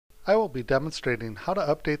I will be demonstrating how to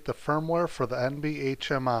update the firmware for the NB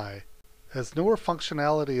HMI. As newer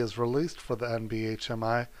functionality is released for the NB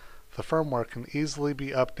HMI, the firmware can easily be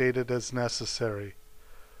updated as necessary.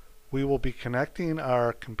 We will be connecting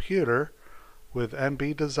our computer with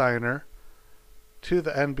NB Designer to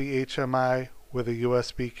the NB HMI with a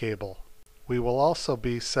USB cable. We will also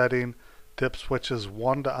be setting dip switches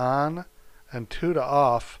 1 to on and 2 to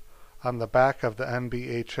off on the back of the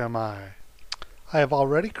NB HMI. I have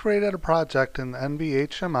already created a project in the NB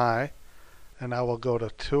HMI, and I will go to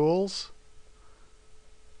Tools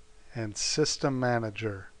and System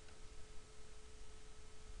Manager.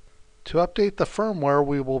 To update the firmware,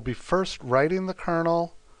 we will be first writing the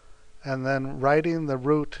kernel and then writing the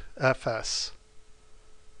root FS.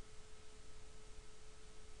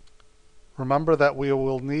 Remember that we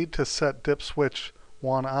will need to set dip switch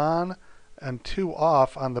 1 on and 2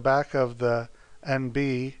 off on the back of the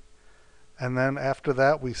NB, and then after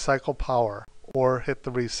that we cycle power or hit the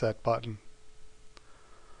reset button.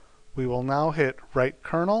 We will now hit write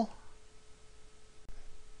kernel,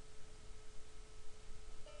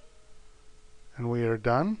 and we are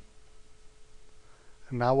done.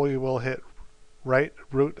 And now we will hit write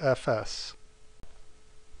root FS.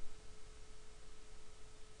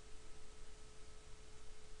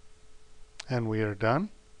 And we are done.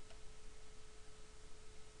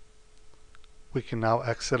 We can now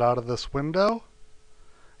exit out of this window,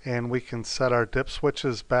 and we can set our dip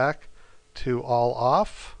switches back to all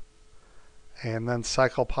off, and then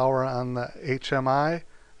cycle power on the HMI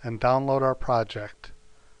and download our project.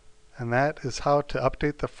 And that is how to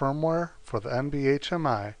update the firmware for the NB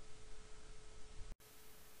HMI.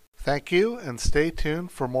 Thank you, and stay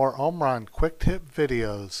tuned for more Omron Quick Tip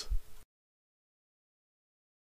videos.